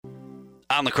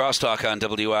On the Crosstalk on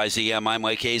WIZM, I'm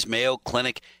Mike Hayes. Mayo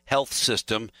Clinic Health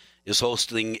System is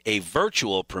hosting a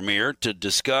virtual premiere to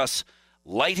discuss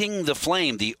Lighting the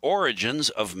Flame, the origins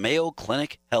of Mayo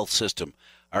Clinic Health System.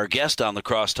 Our guest on the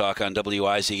Crosstalk on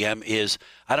WIZM is,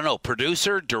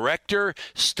 producer, director,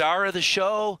 star of the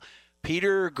show,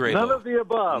 Peter Grabow. None of the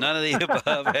above. None of the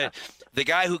above. The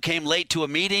guy who came late to a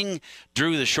meeting,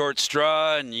 drew the short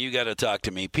straw, and you got to talk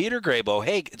to me. Peter Grabow,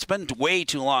 hey, it's been way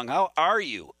too long. How are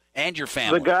you and your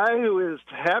family? The guy who is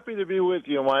happy to be with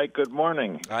you, Mike. Good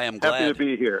morning. I am glad. Happy to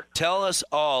be here. Tell us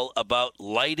all about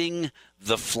Lighting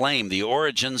the Flame, the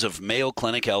origins of Mayo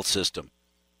Clinic Health System.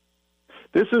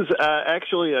 This is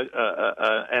actually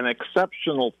an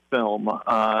exceptional film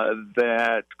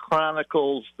that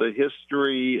chronicles the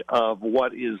history of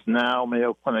what is now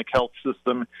Mayo Clinic Health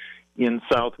System in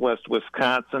southwest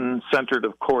Wisconsin, centered,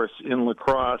 of course, in La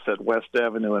Crosse at West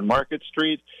Avenue and Market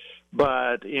Street.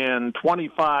 But in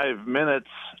 25 minutes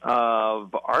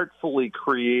of artfully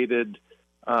created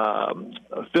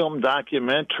film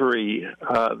documentary,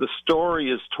 the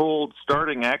story is told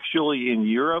starting actually in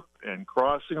Europe and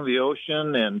crossing the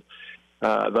ocean and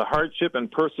the hardship and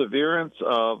perseverance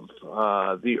of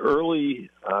the early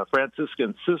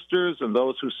Franciscan sisters and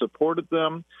those who supported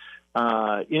them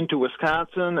into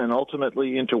Wisconsin and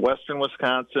ultimately into western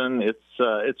Wisconsin.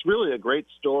 It's really a great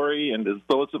story, and as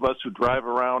those of us who drive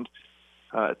around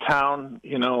town,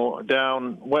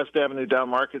 down West Avenue, down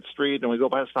Market Street, and we go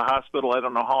past the hospital, I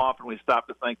don't know how often we stop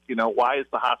to think, why is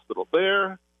the hospital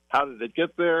there? How did it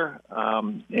get there?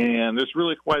 And there's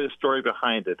really quite a story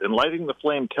behind it. And Lighting the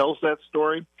Flame tells that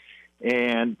story,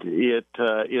 and it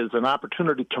is an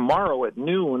opportunity tomorrow at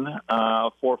noon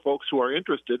for folks who are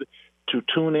interested to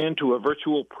tune in to a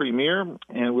virtual premiere,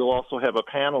 and we'll also have a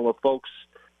panel of folks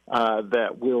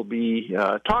that will be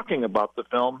talking about the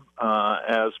film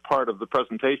as part of the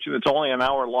presentation. It's only an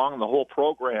hour long, the whole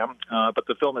program, but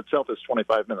the film itself is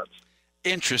 25 minutes.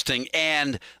 Interesting.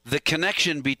 And the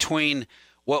connection between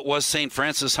what was St.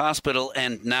 Francis Hospital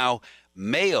and now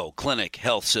Mayo Clinic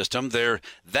Health System,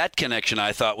 that connection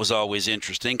I thought was always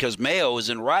interesting because Mayo is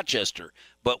in Rochester,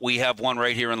 but we have one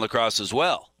right here in La Crosse as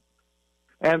well.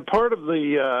 And part of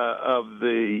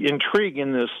the intrigue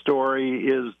in this story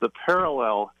is the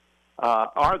parallels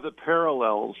that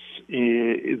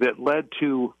led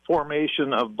to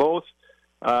formation of both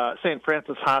St.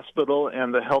 Francis Hospital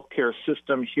and the healthcare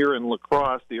system here in La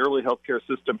Crosse, the early healthcare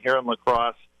system here in La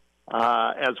Crosse,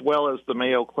 as well as the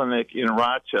Mayo Clinic in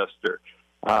Rochester.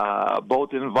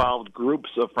 Both involved groups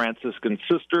of Franciscan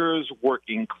sisters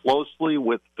working closely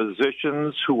with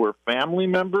physicians who were family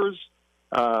members.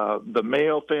 The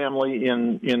Mayo family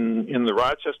in the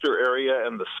Rochester area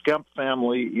and the Skemp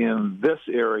family in this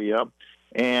area,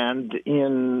 and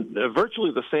in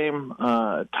virtually the same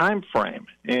time frame.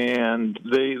 And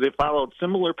they followed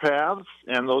similar paths,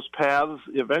 and those paths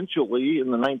eventually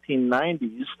in the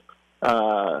 1990s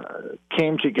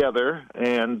came together,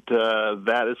 and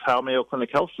that is how Mayo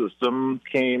Clinic Health System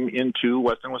came into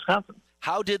western Wisconsin.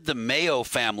 How did the Mayo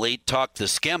family talk the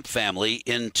Skemp family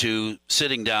into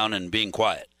sitting down and being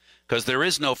quiet? Because there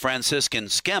is no Franciscan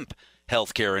Skemp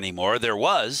healthcare anymore. There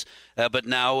was, but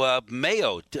now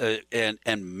Mayo,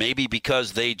 and maybe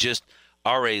because they just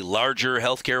are a larger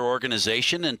healthcare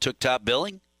organization and took top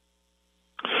billing?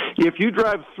 If you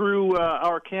drive through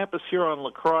our campus here on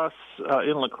La Crosse,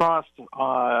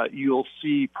 you'll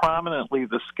see prominently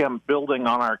the Skemp building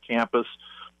on our campus.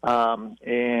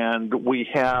 And we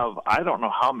have, I don't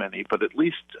know how many, but at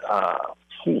least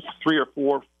 3 or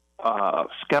 4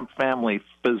 Skemp family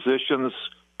physicians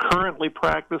currently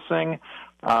practicing,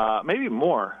 maybe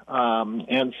more.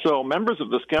 And so members of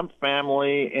the Skemp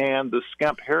family and the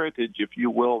Skemp heritage, if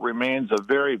you will, remains a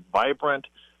very vibrant,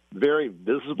 very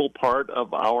visible part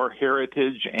of our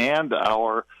heritage and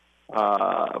our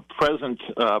present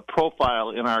profile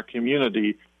in our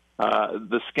community.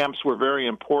 The Skemps were very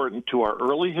important to our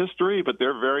early history, but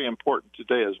they're very important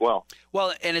today as well.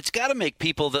 Well, and it's got to make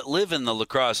people that live in the La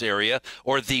Crosse area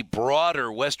or the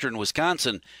broader western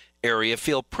Wisconsin area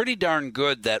feel pretty darn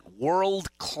good that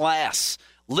world-class,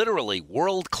 literally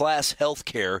world-class health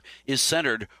care is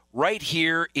centered right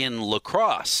here in La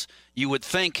Crosse. You would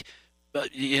think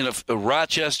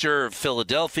Rochester,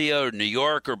 Philadelphia, or New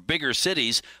York, or bigger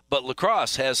cities, but La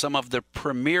Crosse has some of the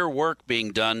premier work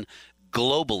being done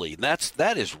globally.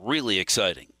 That is really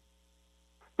exciting.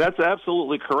 That's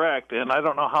absolutely correct, and I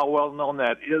don't know how well known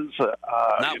that is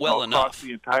across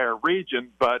the entire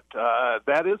region, but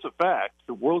that is a fact.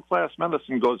 The world-class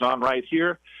medicine goes on right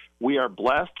here. We are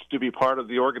blessed to be part of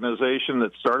the organization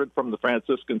that started from the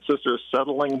Franciscan sisters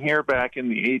settling here back in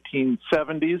the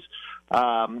 1870s.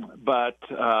 But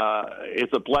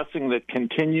it's a blessing that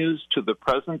continues to the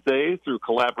present day through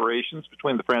collaborations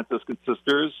between the Franciscan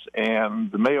Sisters and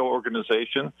the Mayo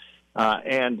organization.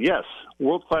 And yes,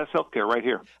 world-class healthcare right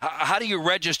here. How do you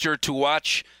register to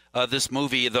watch this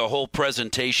movie, the whole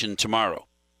presentation tomorrow?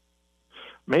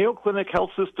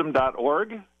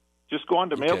 MayoClinicHealthSystem.org. Just go on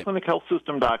to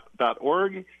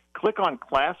MayoClinicHealthSystem.org, click on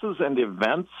classes and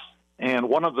events, and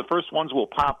one of the first ones will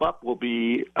pop up will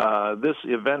be this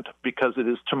event because it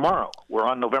is tomorrow. We're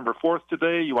on November 4th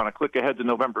today. You want to click ahead to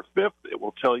November 5th. It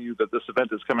will tell you that this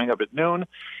event is coming up at noon.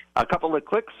 A couple of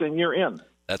clicks and you're in.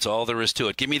 That's all there is to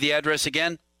it. Give me the address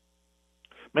again.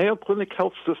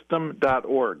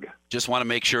 MayoClinicHealthSystem.org. Just want to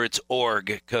make sure it's org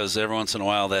because every once in a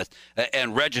while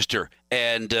and register,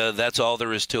 and that's all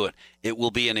there is to it. It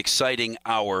will be an exciting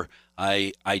hour.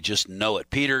 I just know it.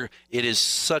 Peter, it is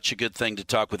such a good thing to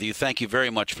talk with you. Thank you very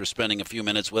much for spending a few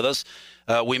minutes with us.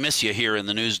 We miss you here in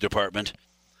the news department.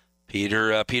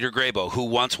 Peter Grabow, who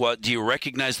wants what? Do you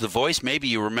recognize the voice? Maybe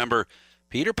you remember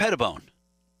Peter Pettibone.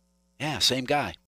 Yeah, same guy.